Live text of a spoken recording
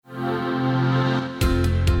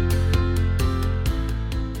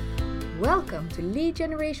to Lead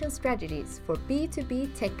Generation Strategies for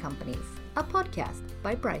B2B Tech Companies, a podcast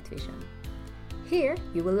by Bright Vision. Here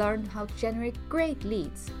you will learn how to generate great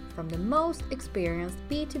leads from the most experienced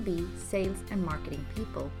B2B sales and marketing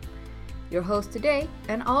people. Your host today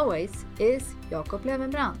and always is Jakob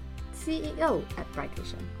Löwenbrand, CEO at Bright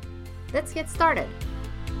Vision. Let's get started.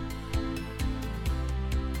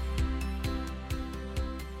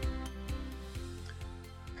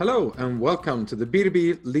 Hello and welcome to the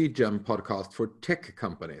B2B Lead Gen podcast for tech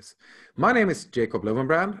companies. My name is Jakob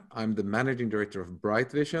Löwenbrand. I'm the managing director of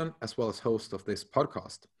Bright Vision as well as host of this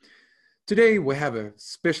podcast. Today we have a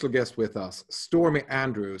special guest with us, Stormy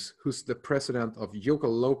Andrews, who's the president of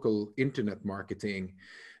YocoLocal Internet Marketing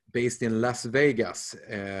based in Las Vegas,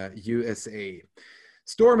 USA.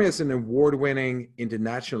 Stormy is an award-winning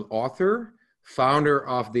international author, founder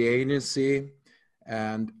of the agency,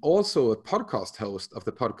 and also a podcast host of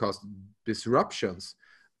the podcast Disruptions.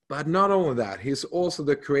 But not only that, he's also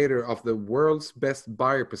the creator of the world's best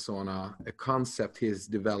buyer persona, a concept he has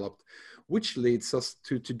developed, which leads us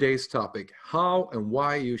to today's topic, how and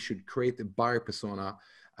why you should create a buyer persona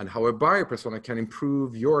and how a buyer persona can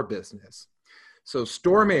improve your business. So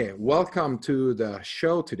Stormy, welcome to the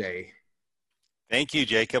show today. Thank you,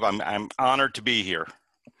 Jakob. I'm honored to be here.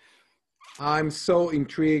 I'm so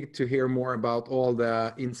intrigued to hear more about all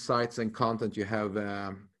the insights and content you have,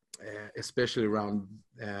 especially around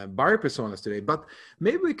buyer personas today. But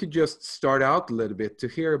maybe we could just start out a little bit to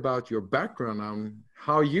hear about your background on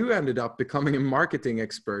how you ended up becoming a marketing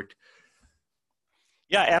expert.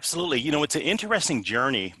 Yeah, absolutely. You know, it's an interesting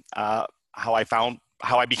journey, how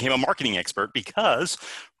I became a marketing expert, because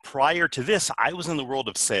prior to this, I was in the world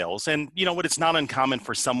of sales. And you know what, it's not uncommon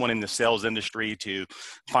for someone in the sales industry to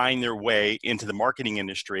find their way into the marketing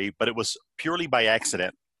industry, but it was purely by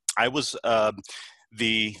accident. I was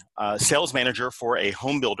the sales manager for a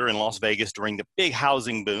home builder in Las Vegas during the big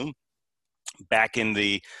housing boom back in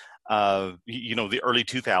the the early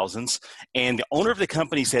 2000s. And the owner of the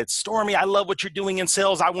company said, "Stormy, I love what you're doing in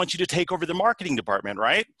sales. I want you to take over the marketing department,"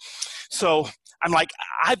 right? So I'm like,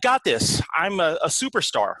 "I've got this. I'm a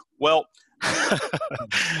superstar." Well,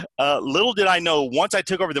 little did I know, once I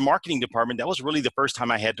took over the marketing department, that was really the first time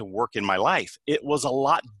I had to work in my life. It was a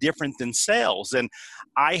lot different than sales. And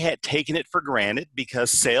I had taken it for granted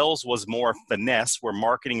because sales was more finesse, where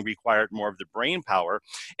marketing required more of the brain power.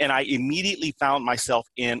 And I immediately found myself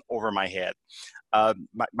in over my head.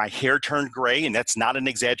 My hair turned gray, and that's not an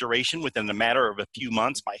exaggeration. Within a matter of a few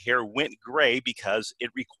months, my hair went gray because it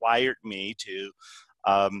required me to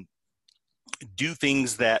do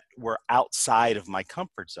things that were outside of my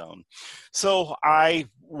comfort zone. So I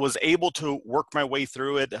was able to work my way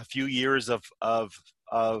through it, a few years of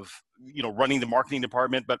running the marketing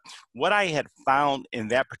department. But what I had found in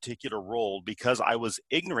that particular role, because I was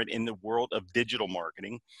ignorant in the world of digital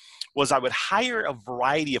marketing, was I would hire a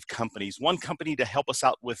variety of companies, one company to help us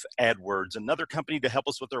out with AdWords, another company to help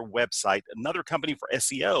us with our website, another company for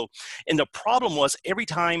SEO. And the problem was, every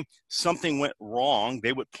time something went wrong,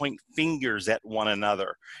 they would point fingers at one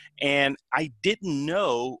another. And I didn't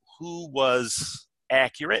know who was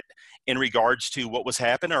accurate in regards to what was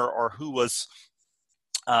happening, or who was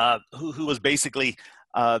basically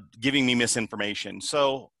giving me misinformation.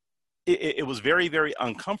 So it was very, very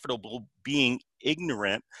uncomfortable being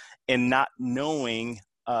ignorant and not knowing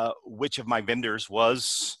which of my vendors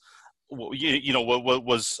was, what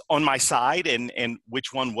was on my side and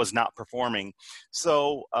which one was not performing.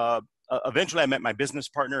 So eventually I met my business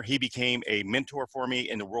partner. He became a mentor for me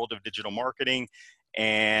in the world of digital marketing,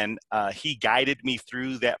 and he guided me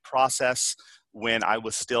through that process when I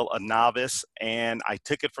was still a novice, and I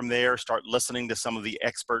took it from there, started listening to some of the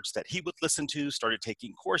experts that he would listen to, started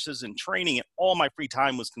taking courses and training, and all my free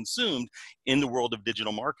time was consumed in the world of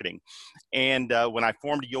digital marketing. And when I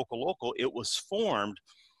formed YocoLocal, it was formed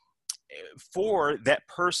for that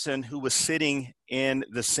person who was sitting in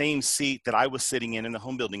the same seat that I was sitting in the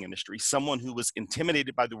home building industry, someone who was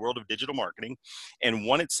intimidated by the world of digital marketing and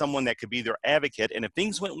wanted someone that could be their advocate. And if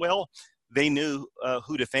things went well, they knew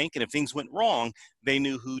who to thank, and if things went wrong, they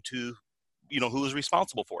knew who was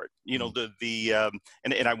responsible for it.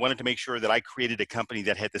 And I wanted to make sure that I created a company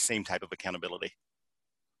that had the same type of accountability.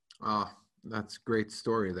 That's a great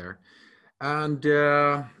story there. And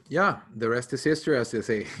the rest is history, as they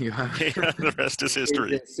say. You have the rest is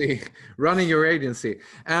history. Agency, running your agency,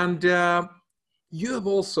 and you have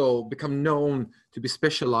also become known to be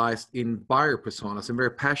specialized in buyer personas and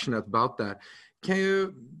very passionate about that. Can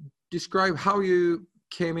you describe how you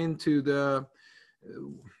came into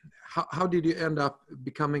how did you end up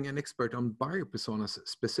becoming an expert on buyer personas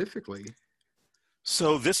specifically?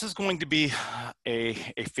 So this is going to be a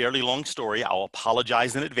fairly long story. I'll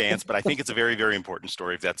apologize in advance, but I think it's a very, very important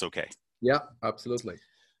story, if that's okay. Yeah, absolutely.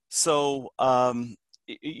 So, I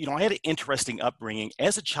had an interesting upbringing.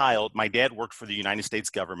 As a child, my dad worked for the United States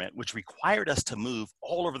government, which required us to move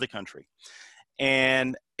all over the country.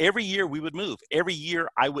 And every year we would move. Every year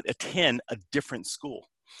I would attend a different school.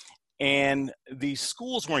 And these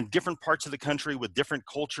schools were in different parts of the country with different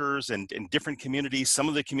cultures and different communities. Some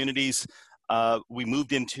of the communities we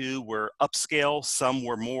moved into were upscale. Some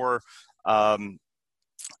were more of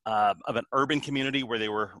an urban community where they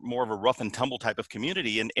were more of a rough and tumble type of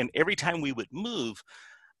community. And every time we would move,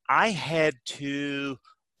 I had to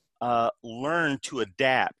learn to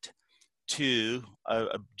adapt to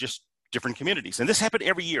just different communities. And this happened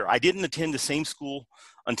every year. I didn't attend the same school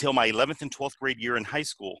until my 11th and 12th grade year in high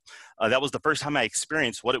school. That was the first time I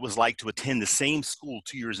experienced what it was like to attend the same school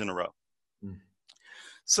 2 years in a row. Mm.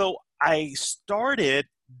 So I started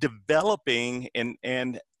developing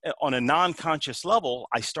and on a non-conscious level,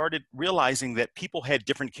 I started realizing that people had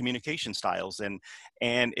different communication styles. And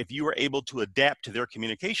if you were able to adapt to their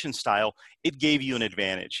communication style, it gave you an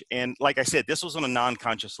advantage. And like I said, this was on a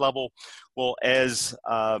non-conscious level. Well, as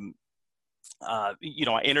I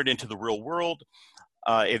entered into the real world.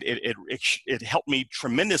 It helped me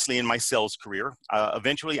tremendously in my sales career.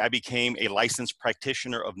 Eventually, I became a licensed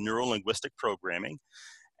practitioner of neuro-linguistic programming.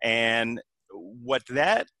 And what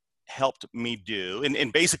that helped me do,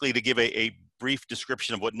 and basically to give a brief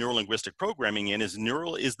description of what neuro-linguistic programming is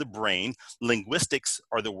neural is the brain, linguistics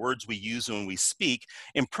are the words we use when we speak,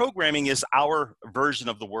 and programming is our version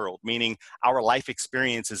of the world, meaning our life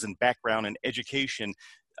experiences and background and education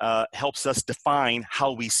helps us define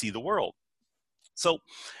how we see the world. So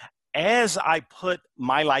as I put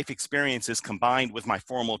my life experiences combined with my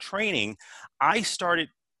formal training, I started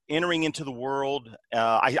entering into the world.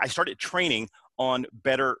 I started training on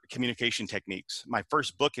better communication techniques. My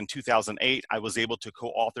first book in 2008, I was able to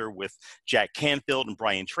co-author with Jack Canfield and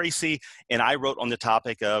Brian Tracy, and I wrote on the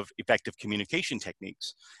topic of effective communication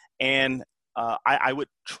techniques. And I would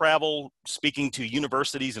travel speaking to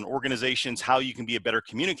universities and organizations how you can be a better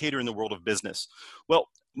communicator in the world of business. Well,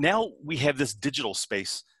 now we have this digital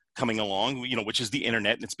space coming along, which is the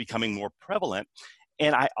internet, and it's becoming more prevalent.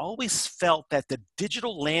 And I always felt that the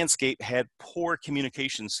digital landscape had poor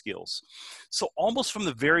communication skills. So almost from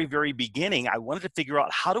the very, very beginning, I wanted to figure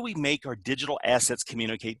out how do we make our digital assets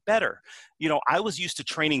communicate better? I was used to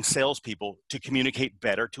training salespeople to communicate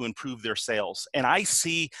better, to improve their sales. And I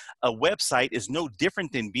see a website is no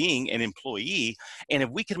different than being an employee. And if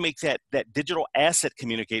we can make that digital asset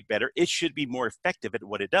communicate better, it should be more effective at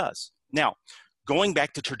what it does. Now, going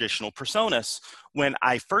back to traditional personas, when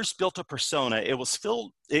I first built a persona, it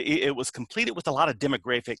was completed with a lot of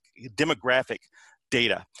demographic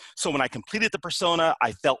data. So when I completed the persona,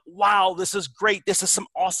 I felt, wow, this is great. This is some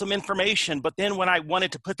awesome information. But then when I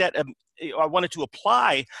wanted to put that, I wanted to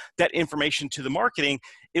apply that information to the marketing,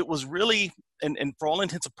 it was really, and for all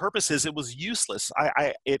intents and purposes, it was useless.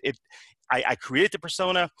 I created the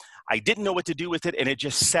persona, I didn't know what to do with it, and it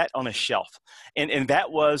just sat on a shelf. And that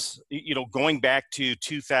was, going back to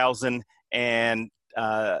 2000 and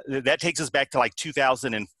that takes us back to like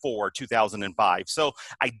 2004, 2005. So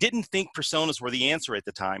I didn't think personas were the answer at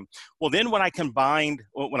the time. Well, then when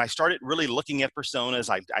I started really looking at personas,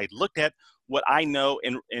 I looked at what I know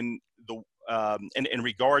in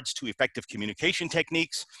regards to effective communication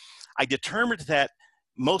techniques. I determined that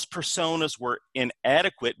most personas were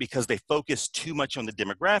inadequate because they focused too much on the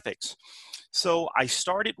demographics. So I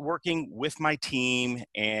started working with my team,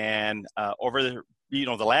 and over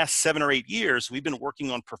the last 7 or 8 years, we've been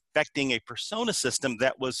working on perfecting a persona system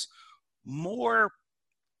that was more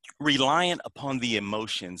reliant upon the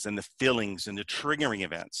emotions and the feelings and the triggering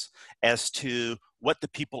events as to what the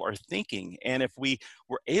people are thinking. And if we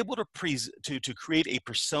were able to create a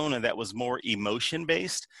persona that was more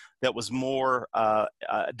emotion-based, that was more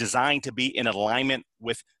designed to be in alignment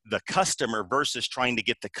with the customer versus trying to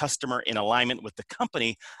get the customer in alignment with the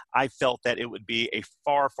company, I felt that it would be a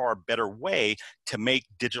far, far better way to make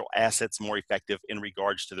digital assets more effective in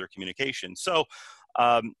regards to their communication. So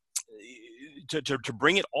to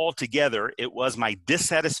bring it all together, it was my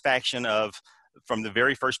dissatisfaction from the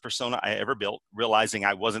very first persona I ever built, realizing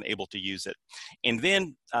I wasn't able to use it. And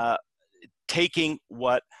then taking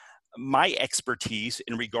what my expertise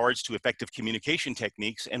in regards to effective communication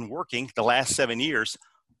techniques and working the last 7 years,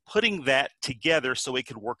 putting that together so it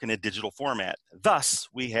could work in a digital format. Thus,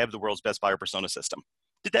 we have the world's best buyer persona system.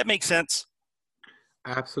 Did that make sense?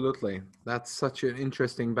 Absolutely. That's such an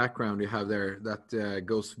interesting background you have there that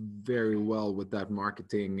goes very well with that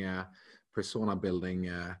marketing persona building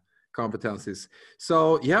competencies.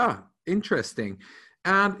 So yeah, interesting.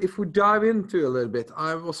 And if we dive into a little bit,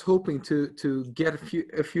 I was hoping to get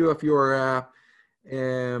a few of your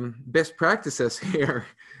best practices here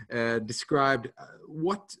described.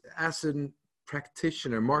 What, as a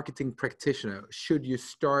practitioner, marketing practitioner, should you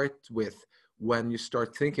start with when you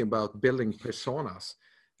start thinking about building personas?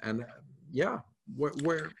 And yeah,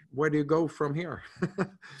 where do you go from here?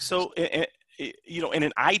 So, you know, in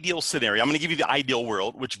an ideal scenario, I'm going to give you the ideal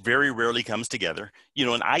world, which very rarely comes together. You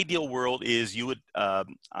know, an ideal world is you would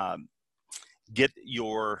get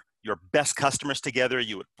your best customers together,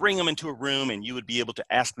 you would bring them into a room, and you would be able to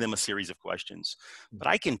ask them a series of questions. But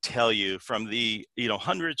I can tell you from the, you know,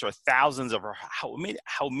 hundreds or thousands of, or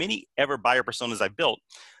how many ever buyer personas I've built,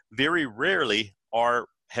 very rarely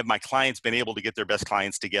have my clients been able to get their best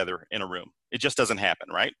clients together in a room. It just doesn't happen,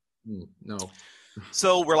 right? No.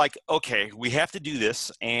 So we're like, okay, we have to do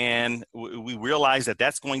this, and we realize that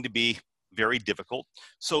that's going to be very difficult.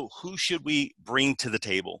 So who should we bring to the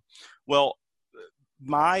table? Well,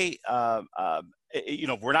 you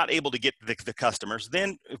know, if we're not able to get the customers,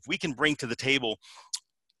 then if we can bring to the table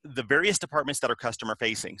the various departments that are customer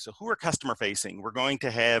facing. So who are customer facing? We're going to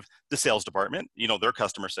have the sales department, you know, they're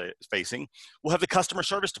customer facing. We'll have the customer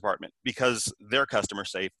service department because they're customer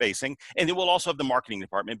facing. And then we'll also have the marketing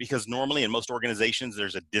department, because normally in most organizations,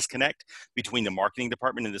 there's a disconnect between the marketing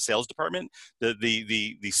department and the sales department.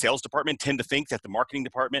 The sales department tend to think that the marketing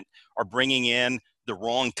department are bringing in the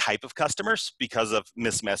wrong type of customers because of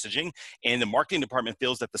mismessaging. And the marketing department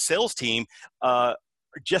feels that the sales team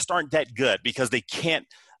just aren't that good because they can't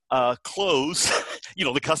close, you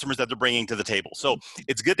know, the customers that they're bringing to the table. So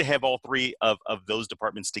it's good to have all three of those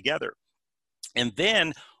departments together. And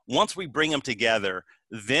then once we bring them together,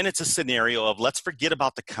 then it's a scenario of let's forget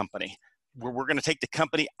about the company. We're going to take the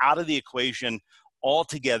company out of the equation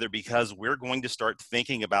altogether, because we're going to start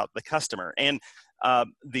thinking about the customer. And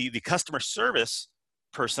the customer service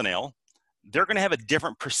personnel, they're going to have a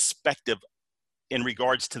different perspective in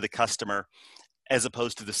regards to the customer as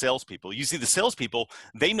opposed to the salespeople. You see, the salespeople,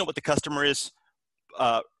 they know what the customer is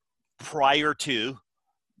prior to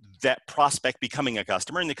that prospect becoming a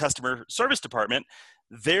customer. In the customer service department,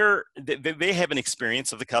 they have an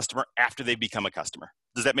experience of the customer after they become a customer.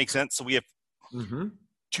 Does that make sense? So we have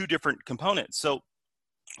two different components. So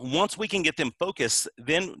once we can get them focused,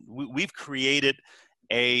 then we've created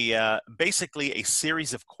basically a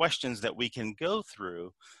series of questions that we can go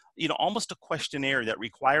through, you know, almost a questionnaire that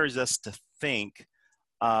requires us to think.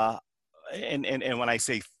 And when I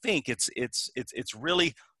say think, it's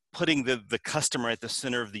really putting the customer at the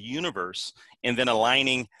center of the universe, and then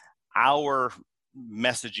aligning our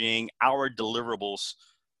messaging, our deliverables,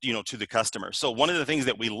 you know, to the customer. So one of the things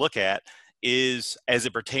that we look at is as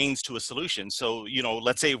it pertains to a solution. So, you know,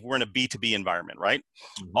 let's say we're in a B2B environment, right?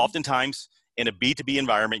 Oftentimes in a B2B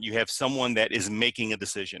environment, you have someone that is making a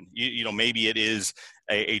decision. You know, maybe it is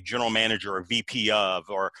a general manager or VP of,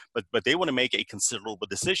 but they want to make a considerable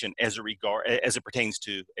decision as it pertains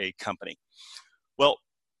to a company. Well,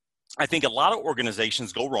 I think a lot of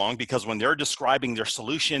organizations go wrong because when they're describing their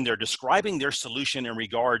solution, they're describing their solution in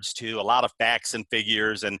regards to a lot of facts and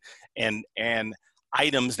figures and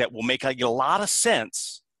items that will make a lot of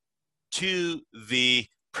sense to the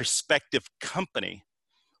prospective company,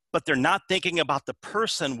 but they're not thinking about the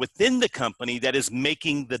person within the company that is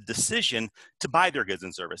making the decision to buy their goods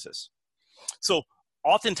and services. So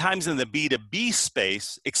oftentimes in the B2B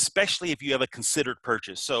space, especially if you have a considered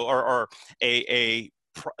purchase, so or a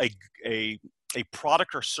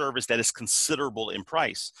product or service that is considerable in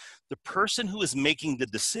price, the person who is making the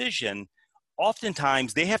decision,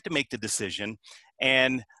 oftentimes they have to make the decision,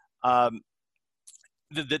 and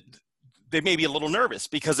they may be a little nervous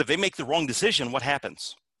because if they make the wrong decision, what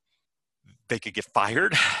happens? They could get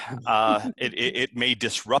fired. It may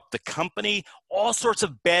disrupt the company. All sorts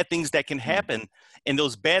of bad things that can happen, and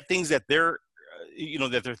those bad things that they're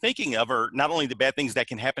thinking of are not only the bad things that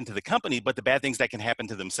can happen to the company, but the bad things that can happen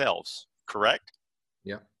to themselves. Correct?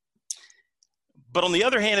 Yeah. But on the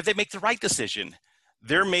other hand, if they make the right decision,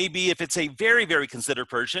 there may be, if it's a very, very considered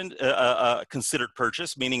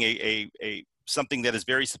purchase, meaning a something that is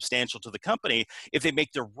very substantial to the company, if they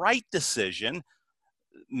make the right decision,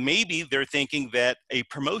 maybe they're thinking that a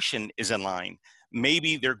promotion is in line.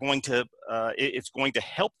 Maybe they're going to, it's going to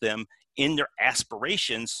help them in their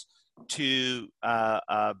aspirations to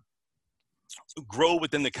grow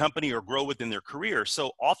within the company or grow within their career.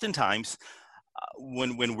 So oftentimes,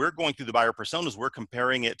 when we're going through the buyer personas, we're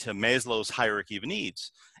comparing it to Maslow's hierarchy of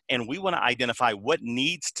needs, and we want to identify what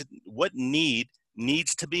need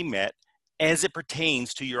needs to be met as it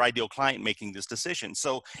pertains to your ideal client making this decision.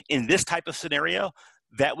 So in this type of scenario,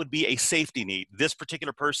 that would be a safety need. This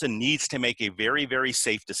particular person needs to make a very, very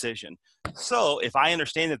safe decision. So if I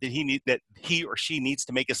understand that he or she needs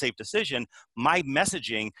to make a safe decision, my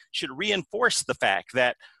messaging should reinforce the fact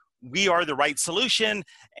that we are the right solution,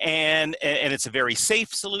 and it's a very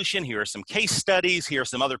safe solution. Here are some case studies. Here are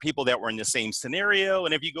some other people that were in the same scenario.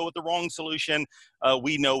 And if you go with the wrong solution,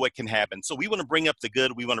 we know what can happen. So we want to bring up the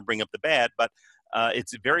good. We want to bring up the bad. But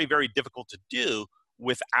it's very, very difficult to do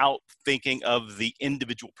without thinking of the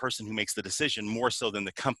individual person who makes the decision more so than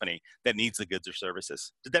the company that needs the goods or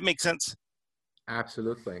services. Did that make sense?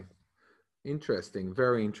 Absolutely. Interesting.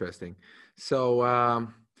 Very interesting. So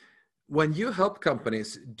when you help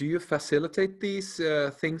companies, do you facilitate these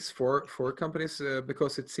things for companies?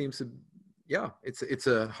 Because it seems, it's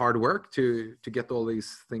a hard work to get all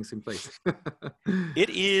these things in place. It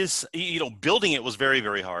is, building it was very,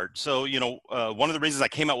 very hard. So, one of the reasons I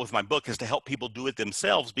came out with my book is to help people do it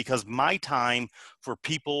themselves, because my time for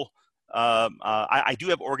people, I do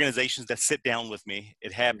have organizations that sit down with me.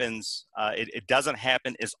 It happens, it doesn't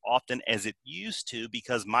happen as often as it used to,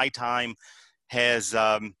 because my time has,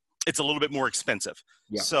 it's a little bit more expensive.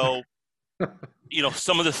 Yeah. So,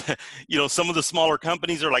 some of the smaller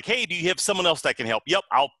companies are like, hey, do you have someone else that can help? Yep,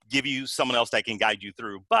 I'll give you someone else that can guide you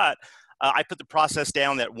through. But I put the process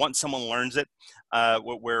down that once someone learns it,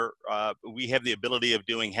 where we have the ability of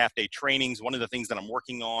doing half-day trainings. One of the things that I'm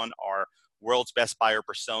working on are world's best buyer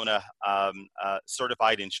persona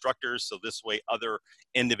certified instructors. So this way other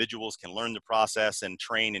individuals can learn the process and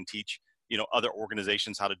train and teach other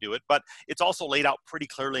organizations how to do it. But it's also laid out pretty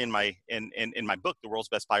clearly in my book, The World's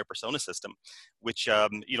Best Buyer Persona System, which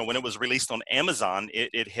when it was released on Amazon,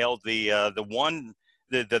 it held the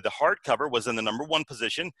hardcover was in the #1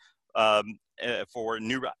 position for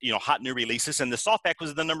new hot new releases, and the softback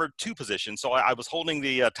was in the #2 position. So I was holding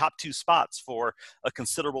the top 2 spots for a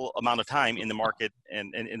considerable amount of time in the market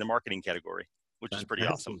and in the marketing category, which is pretty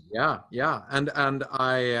awesome. Yeah, and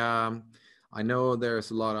I know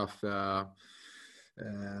there's a lot of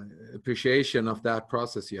appreciation of that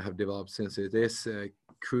process you have developed, since it is a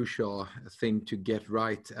crucial thing to get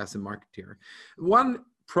right as a marketer. One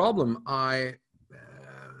problem I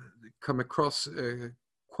come across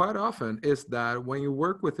quite often is that when you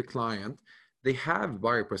work with a client, they have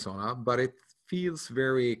buyer persona, but it feels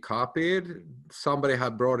very copied. Somebody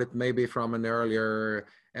had brought it maybe from an earlier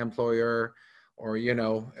employer, or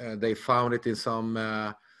they found it in some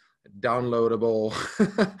downloadable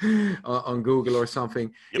on Google or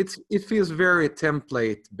something. Yep. It feels very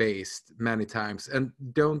template based many times, and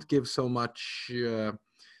don't give so much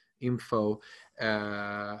info.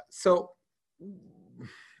 So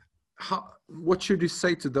what should you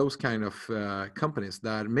say to those kind of companies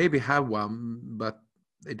that maybe have one, but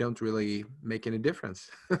they don't really make any difference?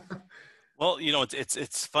 Well,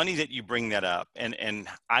 it's funny that you bring that up, and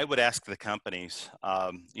I would ask the companies,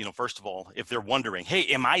 first of all, if they're wondering, hey,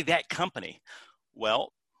 am I that company?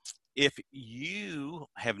 Well, if you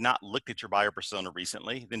have not looked at your buyer persona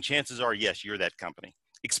recently, then chances are, yes, you're that company,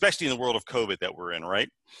 especially in the world of COVID that we're in, right?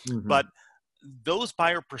 Mm-hmm. But those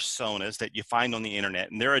buyer personas that you find on the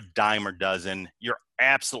internet, and they're a dime a dozen, you're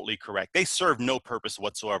absolutely correct. They serve no purpose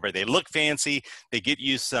whatsoever. They look fancy. They get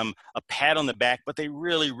you a pat on the back, but they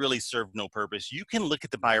really, really serve no purpose. You can look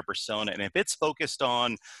at the buyer persona, and if it's focused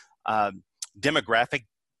on demographic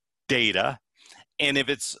data, and if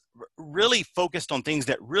it's really focused on things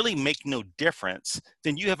that really make no difference,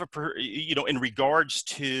 then you have in regards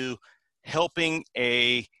to helping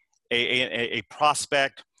a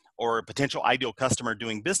prospect or a potential ideal customer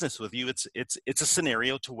doing business with you, it's a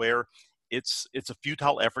scenario to where it's a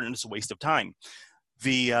futile effort and it's a waste of time.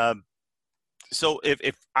 So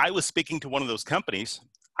if I was speaking to one of those companies,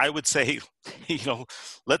 I would say,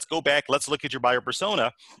 let's go back, let's look at your buyer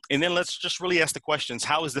persona, and then let's just really ask the questions.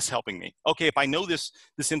 How is this helping me? Okay, if I know this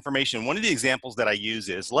information, one of the examples that I use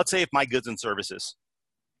is, let's say if my goods and services,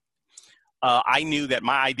 I knew that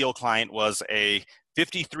my ideal client was a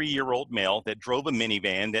 53-year-old male that drove a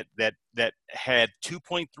minivan that had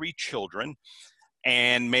 2.3 children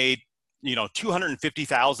and made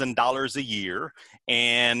 $250,000 a year,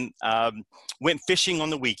 and went fishing on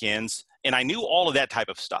the weekends, and I knew all of that type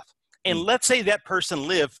of stuff. And let's say that person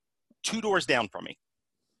lived 2 doors down from me.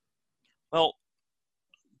 Well,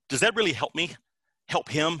 does that really help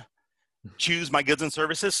him choose my goods and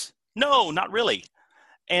services? No, not really.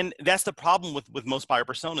 And that's the problem with most buyer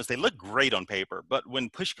personas. They look great on paper, but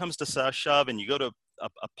when push comes to shove and you go to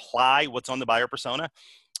apply what's on the buyer persona,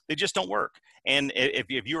 they just don't work. And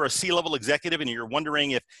if you're a C-level executive and you're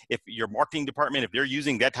wondering if your marketing department, if they're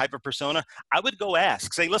using that type of persona, I would go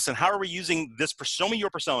ask, say, listen, how are we using this? Show me your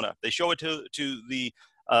persona. They show it to the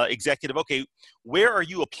executive, okay, where are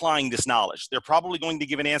you applying this knowledge? They're probably going to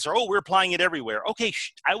give an answer, oh, we're applying it everywhere. Okay,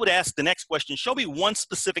 I would ask the next question, show me one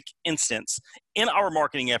specific instance in our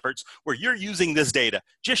marketing efforts where you're using this data.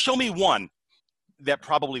 Just show me one. That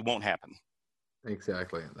probably won't happen.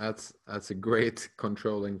 Exactly. That's a great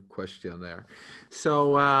controlling question there.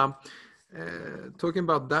 So talking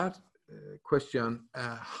about that question,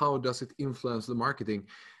 how does it influence the marketing?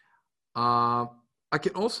 I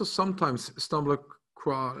can also sometimes stumble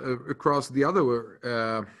across the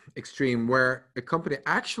other extreme, where a company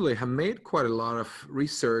actually have made quite a lot of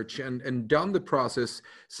research and done the process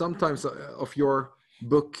sometimes of your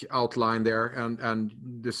book outline there and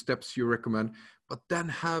the steps you recommend, but then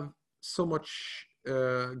have so much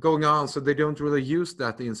going on, so they don't really use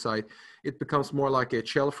that insight. It becomes more like a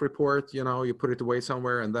shelf report, you put it away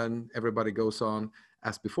somewhere and then everybody goes on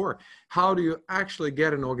as before. How do you actually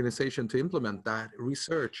get an organization to implement that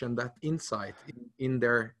research and that insight in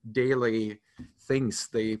their daily things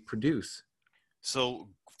they produce? So,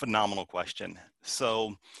 phenomenal question.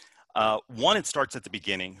 So, one, it starts at the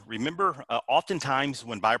beginning. Remember, oftentimes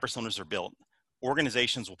when buyer personas are built,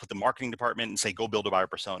 organizations will put the marketing department and say, go build a buyer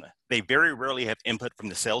persona. They very rarely have input from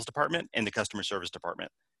the sales department and the customer service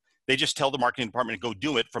department. They just tell the marketing department to go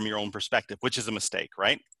do it from your own perspective, which is a mistake,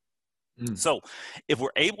 right? So if we're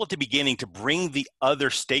able to beginning to bring the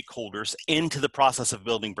other stakeholders into the process of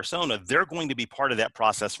building persona, they're going to be part of that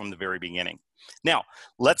process from the very beginning. Now,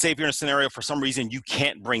 let's say if you're in a scenario for some reason you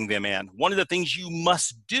can't bring them in. One of the things you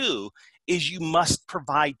must do is you must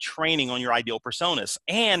provide training on your ideal personas.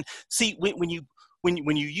 And see, when you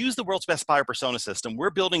use the world's best buyer persona system,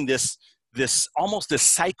 we're building this almost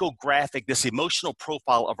this psychographic, this emotional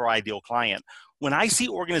profile of our ideal client. When I see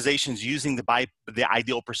organizations using the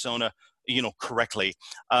ideal persona correctly.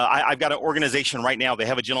 I've got an organization right now. They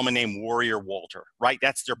have a gentleman named Warrior Walter, right?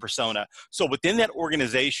 That's their persona. So within that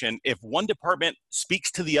organization, if one department speaks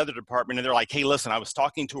to the other department and they're like, hey, listen, I was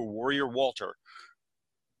talking to a Warrior Walter,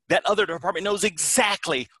 that other department knows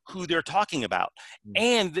exactly who they're talking about.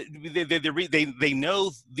 And they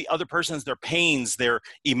know the other person's, their pains, their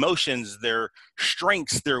emotions, their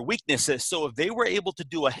strengths, their weaknesses. So if they were able to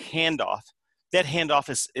do a handoff, that handoff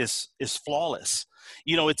is flawless.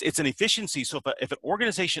 It's an efficiency. So if an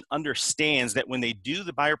organization understands that when they do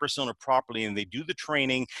the buyer persona properly and they do the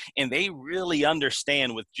training and they really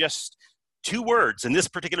understand with just 2 words, in this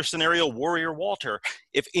particular scenario, Warrior Walter,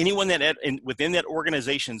 if anyone within that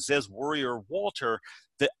organization says Warrior Walter,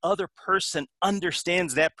 the other person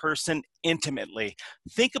understands that person intimately.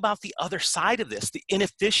 Think about the other side of this, the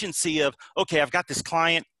inefficiency of, okay, I've got this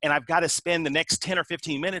client and I've got to spend the next 10 or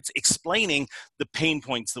 15 minutes explaining the pain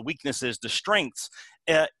points, the weaknesses, the strengths.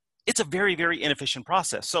 It's a very, very inefficient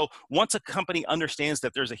process. So once a company understands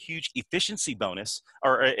that there's a huge efficiency bonus,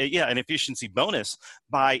 an efficiency bonus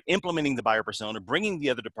by implementing the buyer persona, bringing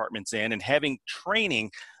the other departments in and having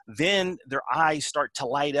training, then their eyes start to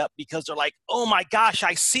light up because they're like, oh my gosh,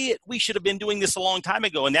 I see it. We should have been doing this a long time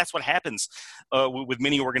ago. And that's what happens with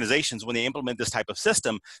many organizations when they implement this type of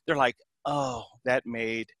system. They're like, oh, that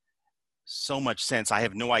made so much sense. I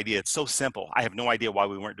have no idea. It's so simple. I have no idea why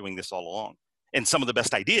we weren't doing this all along. And some of the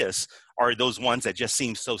best ideas are those ones that just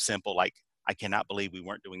seem so simple, like, I cannot believe we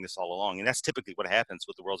weren't doing this all along. And that's typically what happens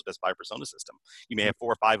with the world's best buyer persona system. You may have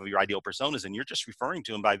 4 or 5 of your ideal personas, and you're just referring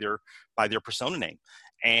to them by their persona name.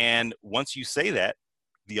 And once you say that,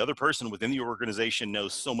 the other person within the organization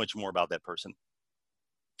knows so much more about that person.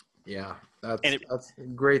 Yeah, that's a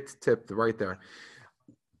great tip right there.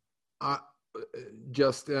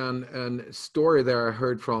 Just a story there I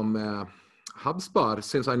heard from HubSpot,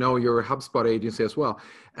 since I know you're a HubSpot agency as well,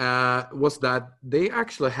 was that they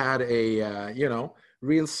actually had a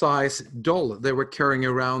real size doll they were carrying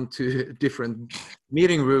around to different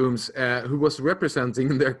meeting rooms who was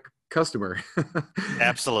representing their customer.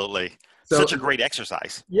 Absolutely. So, such a great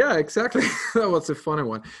exercise. Yeah, exactly. That was a funny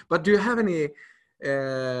one. But do you have any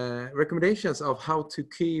recommendations of how to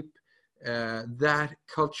keep that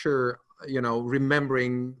culture,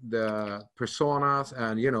 remembering the personas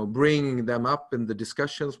and, bringing them up in the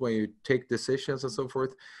discussions when you take decisions and so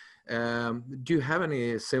forth? Do you have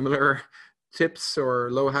any similar tips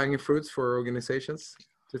or low-hanging fruits for organizations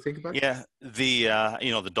to think about? Yeah, the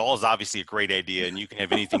doll is obviously a great idea, and you can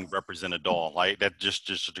have anything represent a doll. Like that's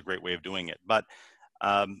just a great way of doing it. But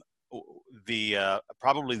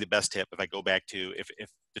probably the best tip, if I go back to if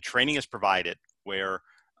the training is provided where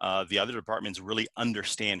the other departments really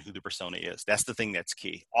understand who the persona is. That's the thing that's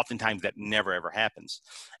key. Oftentimes that never ever happens.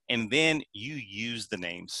 And then you use the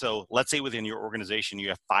name. So let's say within your organization, you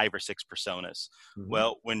have 5 or 6 personas. Mm-hmm.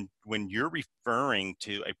 Well, when you're referring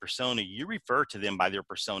to a persona, you refer to them by their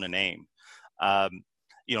persona name.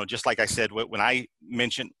 just like I said, when I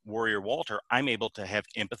mentioned Warrior Walter, I'm able to have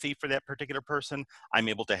empathy for that particular person. I'm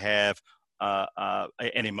able to have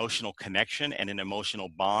an emotional connection and an emotional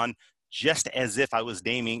bond, just as if I was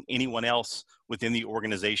naming anyone else within the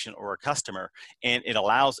organization or a customer. And it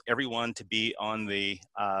allows everyone to be on to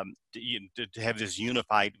have this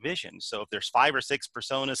unified vision. So if there's 5 or 6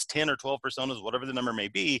 personas, 10 or 12 personas, whatever the number may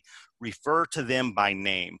be, refer to them by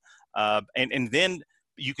name. And then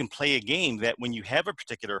you can play a game that when you have a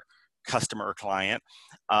particular customer or client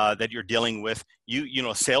that you're dealing with,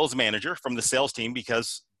 a sales manager from the sales team,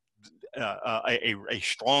 because a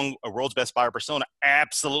strong world's best buyer persona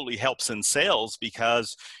absolutely helps in sales,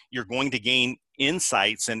 because you're going to gain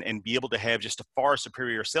insights and be able to have just a far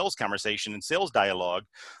superior sales conversation and sales dialogue.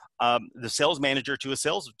 The sales manager to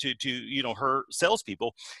her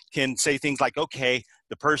salespeople can say things like, okay,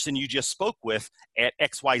 the person you just spoke with at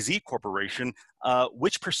XYZ Corporation,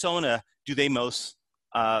 which persona do they most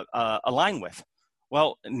align with?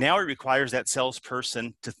 Well, now it requires that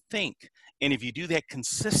salesperson to think. And if you do that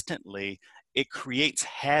consistently, it creates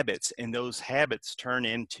habits, and those habits turn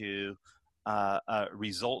into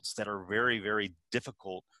results that are very, very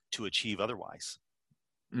difficult to achieve otherwise.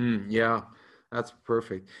 Yeah, that's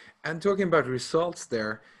perfect. And talking about results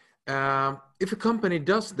there, if a company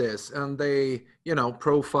does this and they,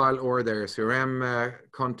 profile or their CRM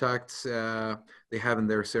contacts they have in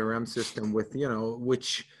their CRM system with,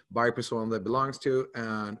 which buyer persona that belongs to,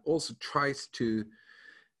 and also tries to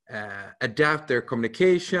adapt their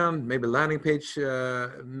communication, maybe landing page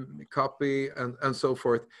copy and so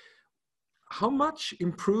forth. How much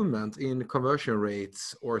improvement in conversion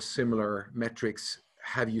rates or similar metrics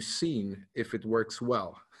have you seen if it works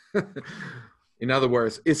well? In other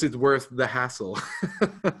words, is it worth the hassle?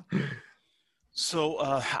 So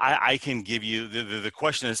I can give you, the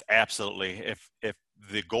question is absolutely. If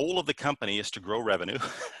the goal of the company is to grow revenue,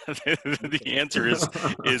 the answer is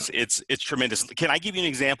it's tremendous. Can I give you an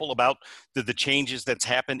example about the changes that's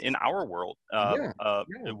happened in our world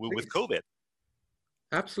with COVID?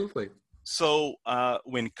 Absolutely. So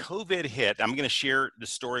when COVID hit, I'm going to share the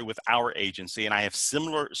story with our agency, and I have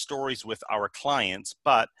similar stories with our clients,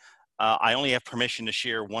 but I only have permission to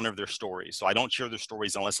share one of their stories. So I don't share their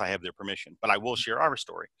stories unless I have their permission, but I will share our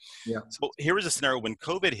story. Yeah. So here is a scenario when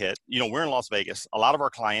COVID hit. We're in Las Vegas. A lot of our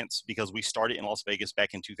clients, because we started in Las Vegas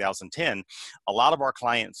back in 2010, a lot of our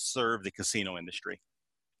clients serve the casino industry.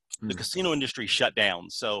 The casino industry shut down.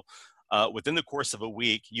 So within the course of a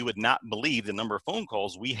week, you would not believe the number of phone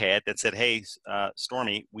calls we had that said, hey,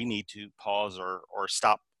 Stormy, we need to pause or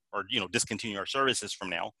stop or discontinue our services from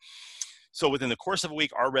now. So within the course of a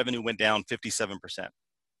week, our revenue went down 57%.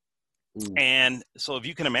 And so if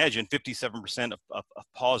you can imagine 57% of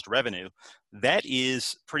paused revenue, that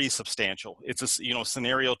is pretty substantial. It's a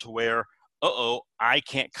scenario to where, I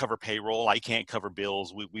can't cover payroll, I can't cover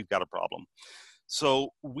bills, we've got a problem.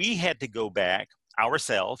 So we had to go back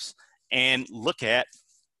ourselves and look at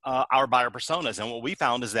our buyer personas. And what we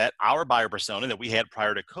found is that our buyer persona that we had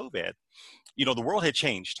prior to COVID, the world had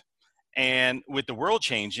changed. And with the world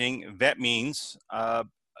changing, that means, I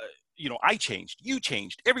changed, you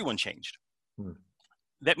changed, everyone changed.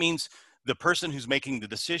 That means the person who's making the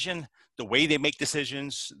decision, the way they make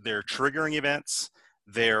decisions, their triggering events,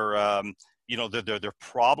 their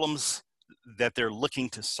problems that they're looking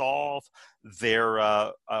to solve,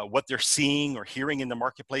 what they're seeing or hearing in the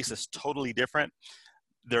marketplace is totally different.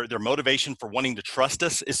 Their motivation for wanting to trust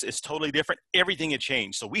us is totally different. Everything had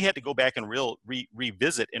changed. So we had to go back and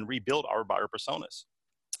revisit and rebuild our buyer personas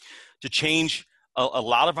to change a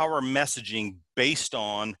lot of our messaging based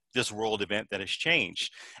on this world event that has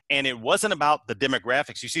changed. And it wasn't about the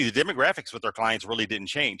demographics. You see, the demographics with our clients really didn't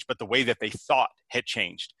change, but the way that they thought had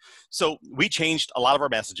changed. So we changed a lot of our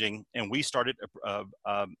messaging, and we started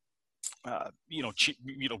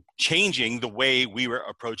changing the way we were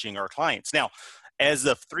approaching our clients. Now, as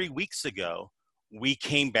of 3 weeks ago, we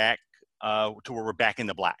came back to where we're back in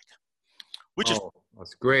the black, which is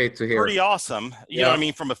that's great to hear. Pretty awesome. You know what I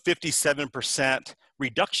mean? From a 57%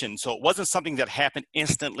 reduction. So it wasn't something that happened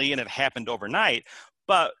instantly and it happened overnight.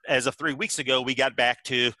 But as of 3 weeks ago, we got back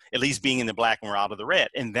to at least being in the black and we're out of the red.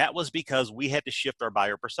 And that was because we had to shift our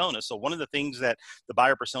buyer persona. So one of the things that the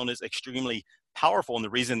buyer persona is extremely powerful, and the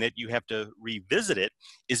reason that you have to revisit it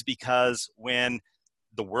is because when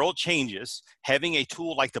the world changes, having a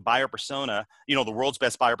tool like the buyer persona, the world's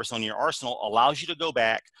best buyer persona in your arsenal allows you to go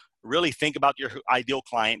back, really think about your ideal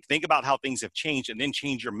client, think about how things have changed, and then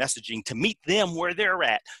change your messaging to meet them where they're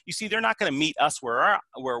at. You see, they're not going to meet us where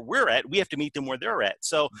we're at. We have to meet them where they're at.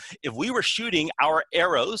 So if we were shooting our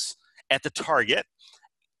arrows at the target,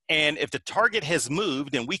 and if the target has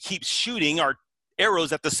moved and we keep shooting our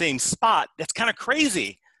arrows at the same spot, that's kind of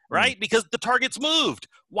crazy, right? Because the target's moved.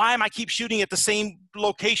 Why am I keep shooting at the same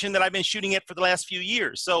location that I've been shooting at for the last few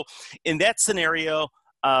years? So in that scenario,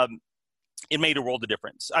 it made a world of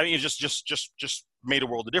difference. I mean, it just made a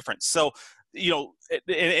world of difference. So,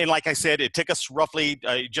 and like I said, it took us roughly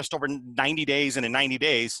just over 90 days. And in 90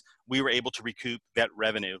 days, we were able to recoup that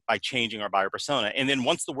revenue by changing our buyer persona. And then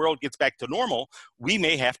once the world gets back to normal, we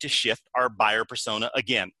may have to shift our buyer persona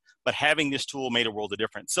again. But having this tool made a world of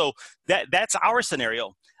difference. So that's our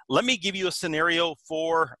scenario. Let me give you a scenario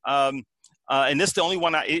for, and this is the only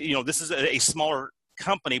one, this is a smaller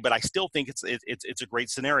company, but I still think it's a great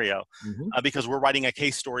scenario because we're writing a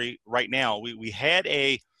case story right now. We had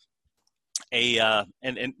a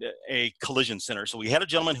collision center. So we had a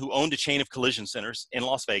gentleman who owned a chain of collision centers in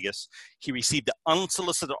Las Vegas. He received an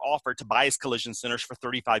unsolicited offer to buy his collision centers for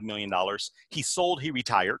 $35 million. He sold, he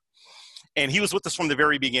retired. And he was with us from the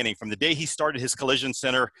very beginning, from the day he started his collision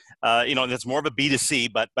center. And it's more of a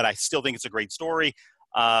B2C, but I still think it's a great story.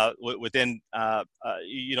 Within an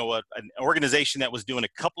organization that was doing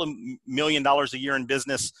a couple of $1 million a year in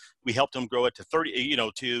business, we helped him grow it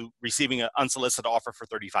to to receiving an unsolicited offer for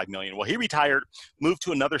 $35 million. Well, he retired, moved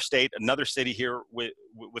to another city here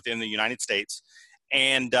within the United States,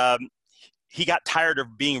 and he got tired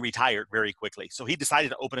of being retired very quickly. So he decided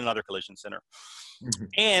to open another collision center.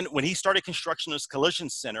 And when he started construction of his collision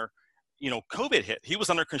center, COVID hit. He was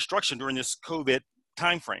under construction during this COVID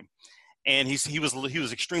timeframe. And he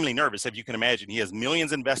was extremely nervous, if you can imagine. He has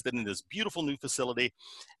millions invested in this beautiful new facility,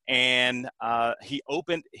 and he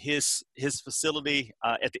opened his facility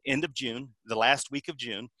at the end of June, the last week of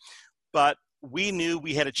June. But we knew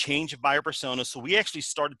we had a change of buyer persona, so we actually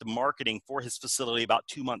started the marketing for his facility about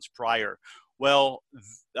 2 months prior. Well,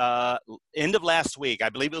 end of last week, I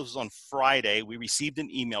believe it was on Friday, we received an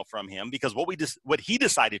email from him because what he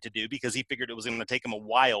decided to do, because he figured it was going to take him a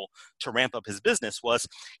while to ramp up his business, was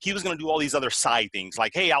he was going to do all these other side things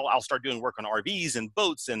like, hey, I'll start doing work on RVs and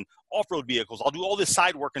boats and off-road vehicles. I'll do all this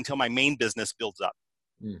side work until my main business builds up.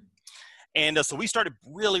 And so we started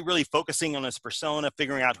really, really focusing on his persona,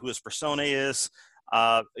 figuring out who his persona is,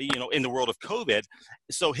 in the world of COVID.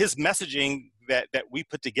 So his messaging that we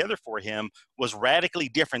put together for him was radically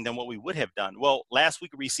different than what we would have done. Well, last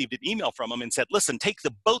week we received an email from him and said, listen, take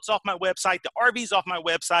the boats off my website, the RVs off my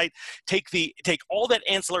website, take all that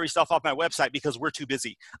ancillary stuff off my website because we're too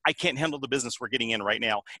busy. I can't handle the business we're getting in right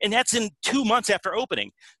now. And that's in 2 months after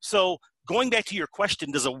opening. So going back to your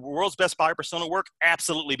question, does a world's best buyer persona work?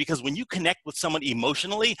 Absolutely, because when you connect with someone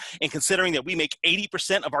emotionally, and considering that we make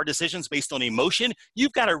 80% of our decisions based on emotion,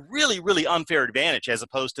 you've got a really, really unfair advantage as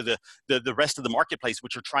opposed to the rest of the marketplace,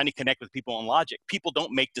 which are trying to connect with people on logic. People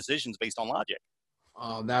don't make decisions based on logic.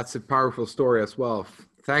 Oh, that's a powerful story as well.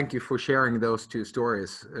 Thank you for sharing those two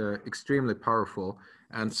stories. Extremely powerful,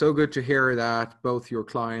 and so good to hear that both your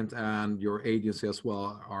client and your agency as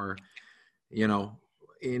well are,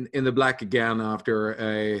 in the black again after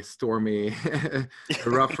a stormy,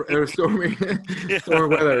 stormy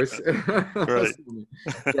weathers. Right.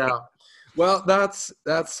 Yeah. Well, that's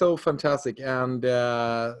so fantastic, and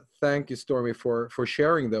thank you, Stormy, for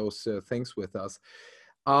sharing those things with us.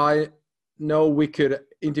 I know we could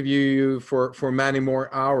interview you for many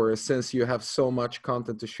more hours since you have so much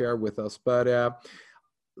content to share with us, but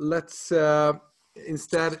let's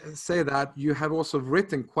instead say that you have also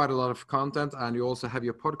written quite a lot of content, and you also have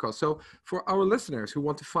your podcast. So for our listeners who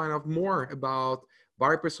want to find out more about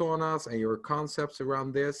buyer personas and your concepts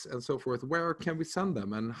around this and so forth, where can we send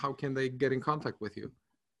them and how can they get in contact with you?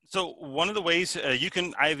 So one of the ways you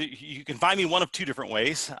can find me one of two different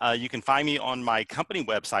ways. You can find me on my company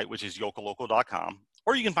website, which is yokolocal.com,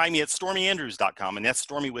 or you can find me at stormyandrews.com, and that's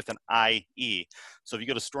Stormy with an IE. So if you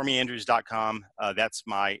go to stormyandrews.com, that's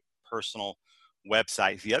my personal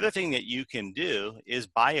website. The other thing that you can do is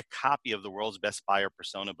buy a copy of the World's Best Buyer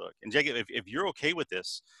Persona book. And Jacob, if you're okay with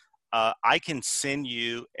this, I can send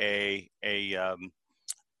you a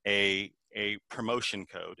promotion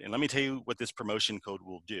code. And let me tell you what this promotion code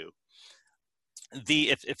will do.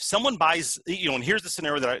 If someone buys, and here's the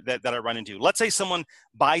scenario that I run into. Let's say someone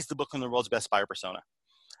buys the book on the World's Best Buyer Persona,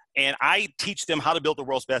 and I teach them how to build the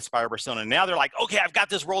world's best buyer persona. Now they're like, okay, I've got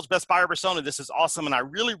this world's best buyer persona. This is awesome. And I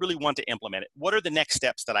really, really want to implement it. What are the next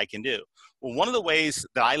steps that I can do? Well, one of the ways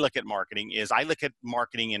that I look at marketing is I look at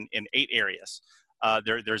marketing in 8 areas.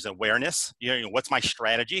 There's awareness. What's my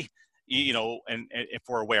strategy? And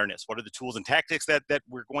for awareness, what are the tools and tactics that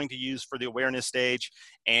we're going to use for the awareness stage,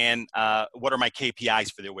 and what are my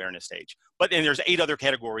KPIs for the awareness stage? But then there's 8 other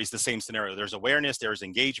categories, the same scenario. There's awareness, there's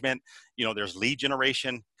engagement, there's lead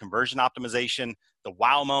generation, conversion optimization, the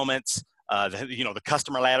wow moments, the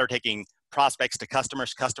customer ladder, taking prospects to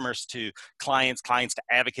customers, customers to clients, clients to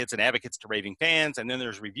advocates, and advocates to raving fans, and then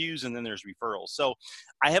there's reviews, and then there's referrals. So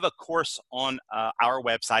I have a course on our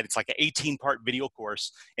website. It's like an 18-part video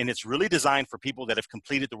course, and it's really designed for people that have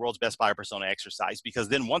completed the World's Best Buyer Persona exercise, because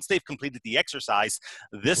then once they've completed the exercise,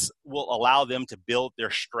 this will allow them to build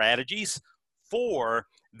their strategies for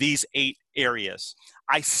these 8 areas.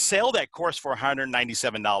 I sell that course for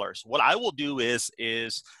 $197. What I will do is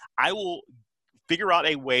I will figure out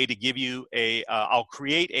a way to give you I'll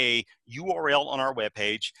create a URL on our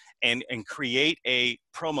webpage and create a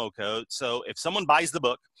promo code. So if someone buys the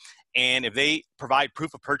book and if they provide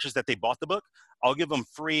proof of purchase that they bought the book, I'll give them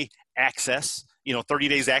free access, 30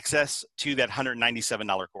 days access to that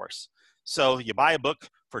 $197 course. So you buy a book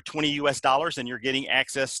for $20 US and you're getting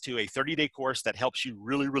access to a 30-day course that helps you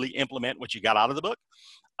really, really implement what you got out of the book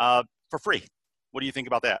for free. What do you think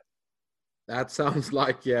about that? That sounds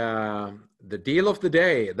like the deal of the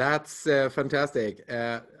day. That's fantastic.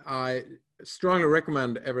 I strongly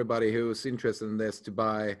recommend everybody who's interested in this to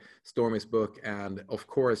buy Stormy's book and, of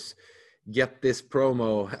course, get this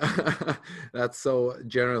promo. That's so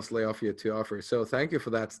generously of you to offer. So thank you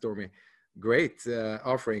for that, Stormy. Great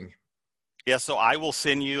offering. Yeah, so I will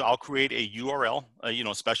send you, I'll create a URL,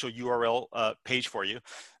 special URL page for you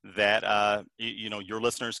that, your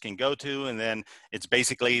listeners can go to. And then it's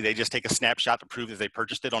basically, they just take a snapshot to prove that they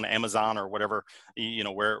purchased it on Amazon or whatever,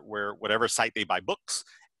 whatever site they buy books.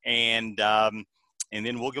 And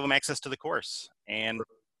then we'll give them access to the course. And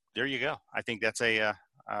there you go. I think that's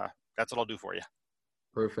what I'll do for you.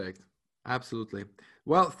 Perfect. Absolutely.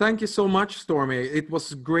 Well, thank you so much, Stormy. It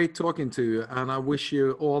was great talking to you, and I wish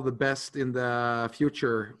you all the best in the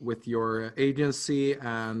future with your agency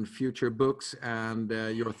and future books and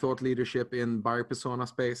your thought leadership in buyer persona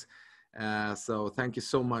space. So thank you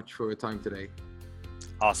so much for your time today.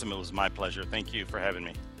 Awesome. It was my pleasure. Thank you for having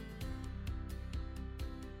me.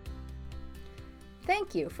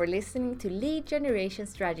 Thank you for listening to Lead Generation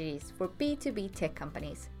Strategies for B2B tech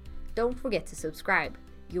companies. Don't forget to subscribe.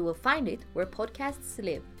 You will find it where podcasts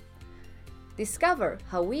live. Discover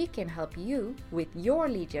how we can help you with your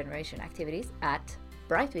lead generation activities at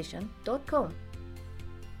brightvision.com.